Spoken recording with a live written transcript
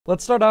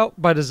Let's start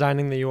out by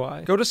designing the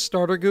UI. Go to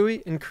Starter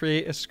GUI and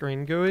create a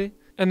screen GUI,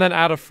 and then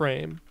add a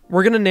frame.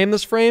 We're going to name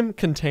this frame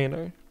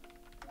Container.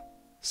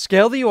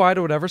 Scale the UI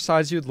to whatever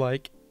size you'd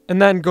like,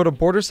 and then go to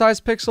Border Size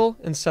Pixel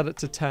and set it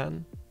to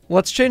 10.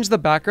 Let's change the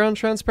background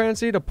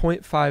transparency to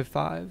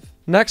 0.55.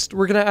 Next,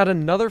 we're going to add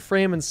another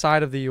frame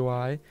inside of the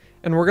UI,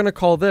 and we're going to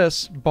call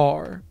this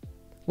Bar.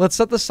 Let's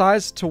set the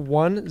size to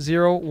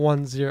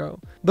 1010.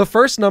 The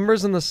first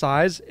numbers in the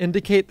size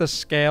indicate the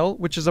scale,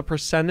 which is a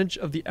percentage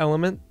of the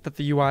element that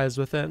the UI is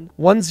within.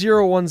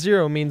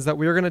 1010 means that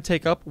we're going to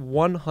take up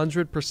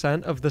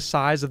 100% of the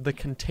size of the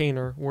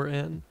container we're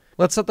in.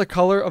 Let's set the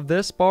color of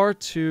this bar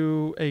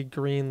to a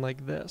green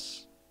like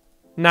this.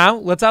 Now,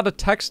 let's add a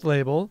text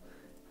label,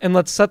 and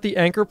let's set the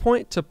anchor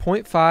point to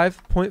 0.5,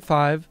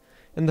 0.5,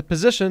 and the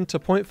position to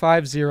 0.50,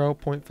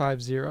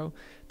 0.50.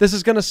 This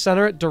is going to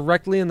center it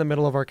directly in the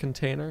middle of our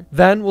container.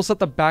 Then we'll set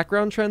the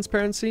background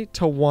transparency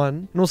to 1,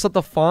 and we'll set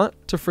the font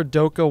to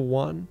Fredoka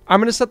 1. I'm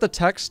going to set the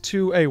text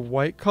to a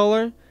white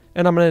color,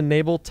 and I'm going to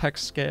enable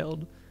text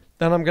scaled.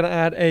 Then I'm going to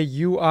add a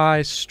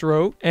UI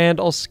stroke,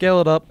 and I'll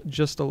scale it up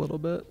just a little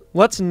bit.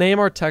 Let's name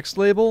our text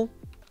label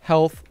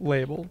Health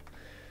Label.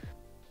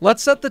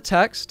 Let's set the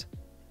text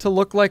to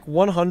look like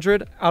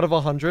 100 out of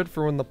 100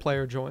 for when the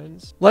player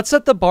joins. Let's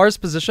set the bar's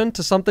position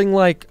to something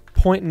like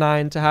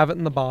 0.9 to have it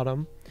in the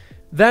bottom.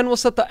 Then we'll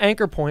set the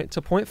anchor point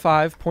to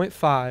 0.5,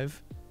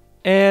 0.5,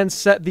 and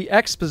set the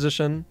X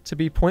position to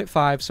be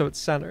 0.5 so it's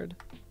centered.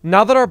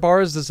 Now that our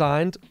bar is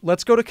designed,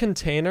 let's go to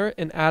Container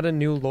and add a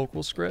new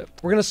local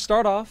script. We're going to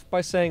start off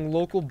by saying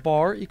local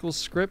bar equals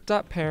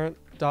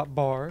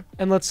script.parent.bar,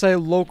 and let's say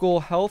local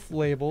health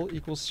label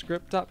equals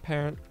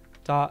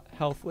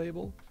script.parent.health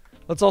label.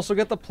 Let's also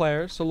get the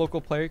player, so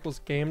local player equals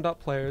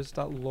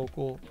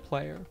game.players.local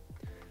player.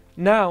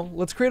 Now,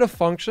 let's create a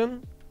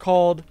function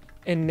called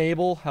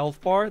enable health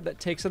bar that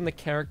takes in the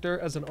character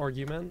as an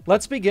argument.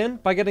 Let's begin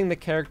by getting the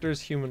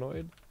character's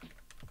humanoid.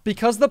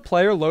 Because the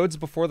player loads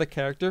before the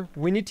character,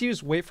 we need to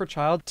use wait for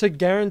child to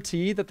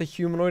guarantee that the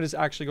humanoid is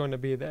actually going to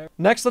be there.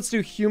 Next, let's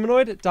do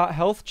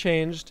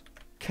humanoid.healthChanged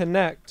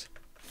connect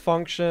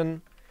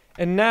function.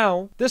 And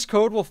now this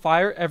code will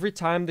fire every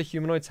time the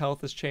humanoid's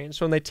health is changed,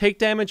 so when they take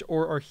damage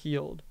or are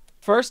healed.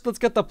 First, let's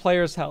get the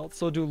player's health.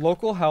 So we'll do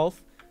local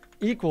health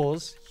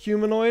equals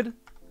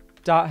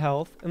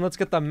humanoid.health, and let's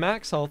get the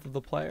max health of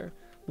the player.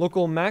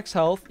 Local max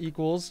health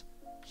equals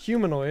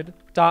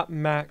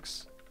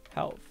humanoid.max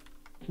health.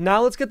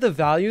 Now let's get the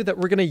value that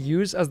we're going to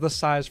use as the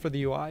size for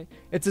the UI.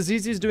 It's as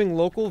easy as doing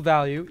local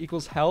value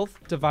equals health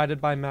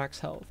divided by max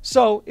health.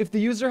 So if the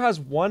user has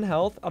 1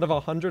 health out of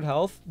 100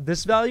 health,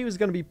 this value is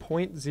going to be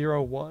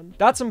 0.01.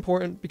 That's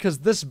important because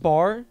this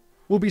bar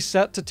will be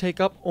set to take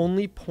up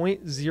only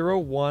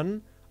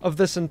 0.01 of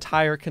this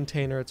entire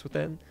container it's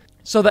within.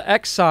 So the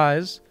X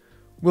size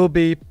will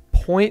be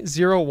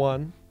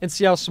 0.01, and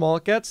see how small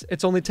it gets?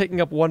 It's only taking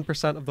up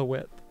 1% of the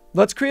width.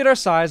 Let's create our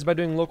size by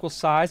doing local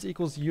size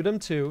equals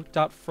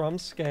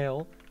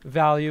udem2.fromScale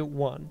value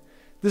 1.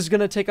 This is going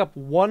to take up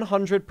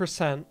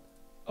 100%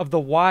 of the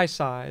Y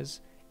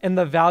size and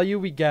the value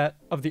we get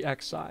of the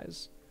X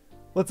size.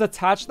 Let's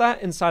attach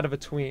that inside of a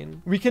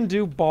tween. We can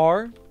do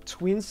bar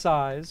tween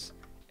size,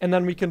 and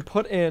then we can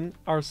put in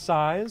our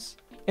size,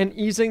 an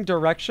easing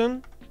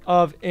direction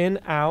of in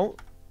out,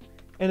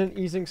 and an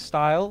easing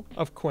style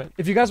of quint.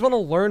 If you guys want to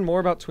learn more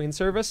about tween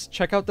service,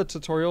 check out the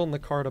tutorial in the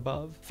card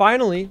above.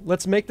 Finally,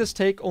 let's make this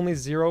take only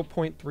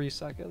 0.3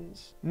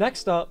 seconds.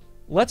 Next up,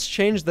 let's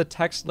change the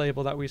text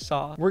label that we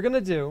saw. We're going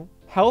to do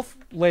health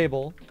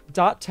label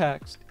dot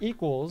text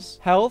equals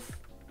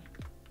health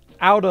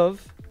out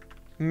of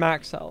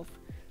max health.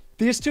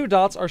 These two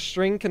dots are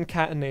string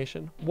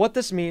concatenation. What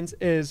this means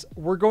is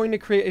we're going to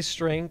create a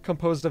string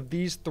composed of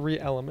these 3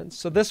 elements.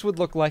 So this would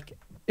look like,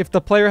 if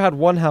the player had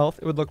 1 health,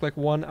 it would look like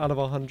 1 out of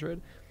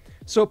 100.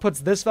 So it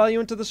puts this value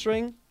into the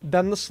string,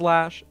 then the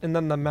slash, and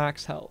then the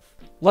max health.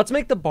 Let's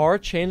make the bar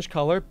change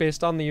color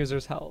based on the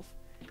user's health.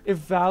 If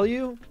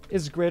value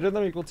is greater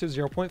than or equal to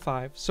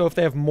 0.5, so if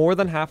they have more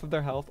than half of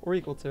their health or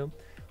equal to,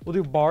 we'll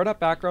do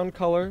bar.background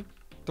color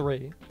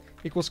 3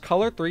 equals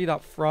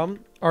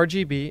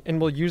color3.fromRGB, and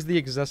we'll use the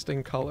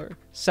existing color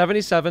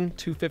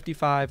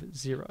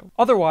 772550.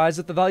 Otherwise,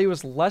 if the value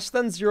is less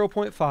than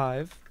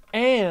 0.5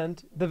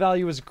 and the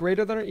value is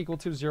greater than or equal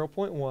to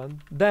 0.1,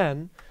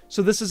 then,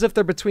 so this is if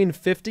they're between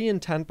 50 and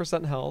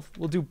 10% health,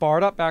 we'll do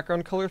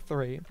bar.background color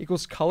 3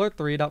 equals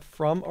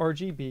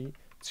color3.fromRGB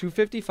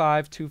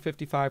 255,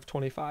 255,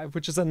 25,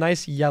 which is a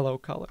nice yellow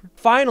color.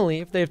 Finally,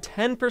 if they have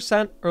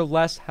 10% or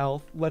less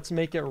health, let's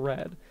make it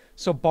red.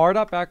 So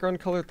bar.background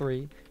color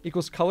 3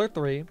 equals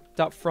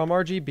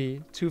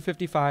color3.fromRGB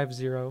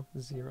 25500.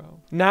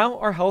 Now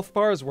our health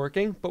bar is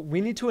working, but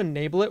we need to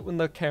enable it when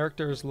the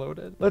character is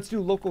loaded. Let's do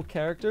local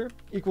character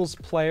equals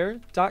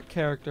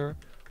player.character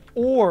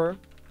or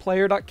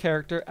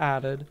player.character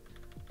added.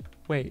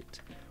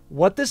 Wait,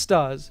 what this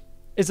does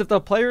is if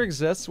the player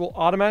exists, we'll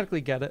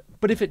automatically get it.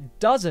 But if it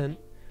doesn't,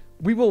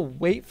 we will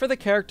wait for the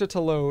character to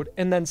load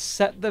and then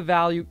set the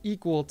value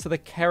equal to the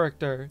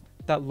character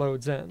that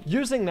loads in.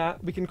 Using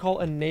that, we can call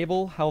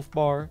enable health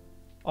bar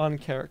on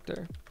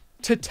character.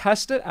 To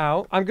test it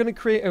out, I'm going to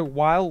create a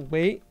while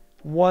wait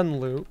 1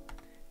 loop,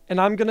 and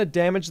I'm going to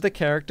damage the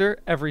character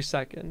every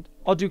second.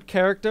 I'll do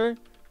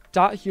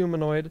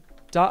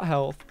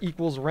character.humanoid.health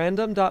equals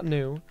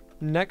random.new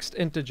next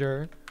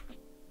integer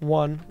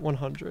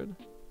 100.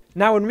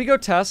 Now when we go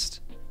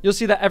test, you'll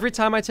see that every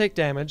time I take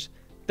damage,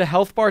 the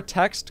health bar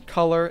text,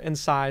 color, and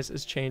size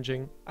is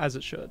changing as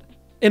it should.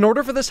 In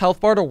order for this health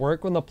bar to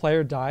work when the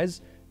player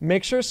dies,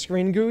 make sure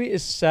screen GUI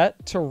is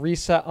set to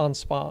reset on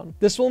spawn.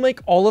 This will make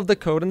all of the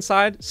code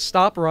inside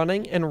stop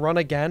running and run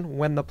again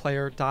when the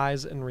player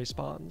dies and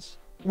respawns.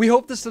 We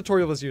hope this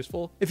tutorial was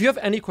useful. If you have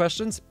any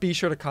questions, be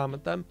sure to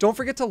comment them. Don't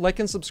forget to like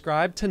and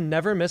subscribe to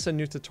never miss a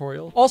new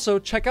tutorial. Also,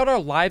 check out our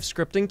live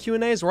scripting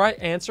Q&As where I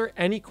answer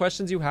any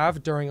questions you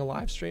have during a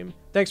live stream.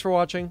 Thanks for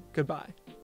watching. Goodbye.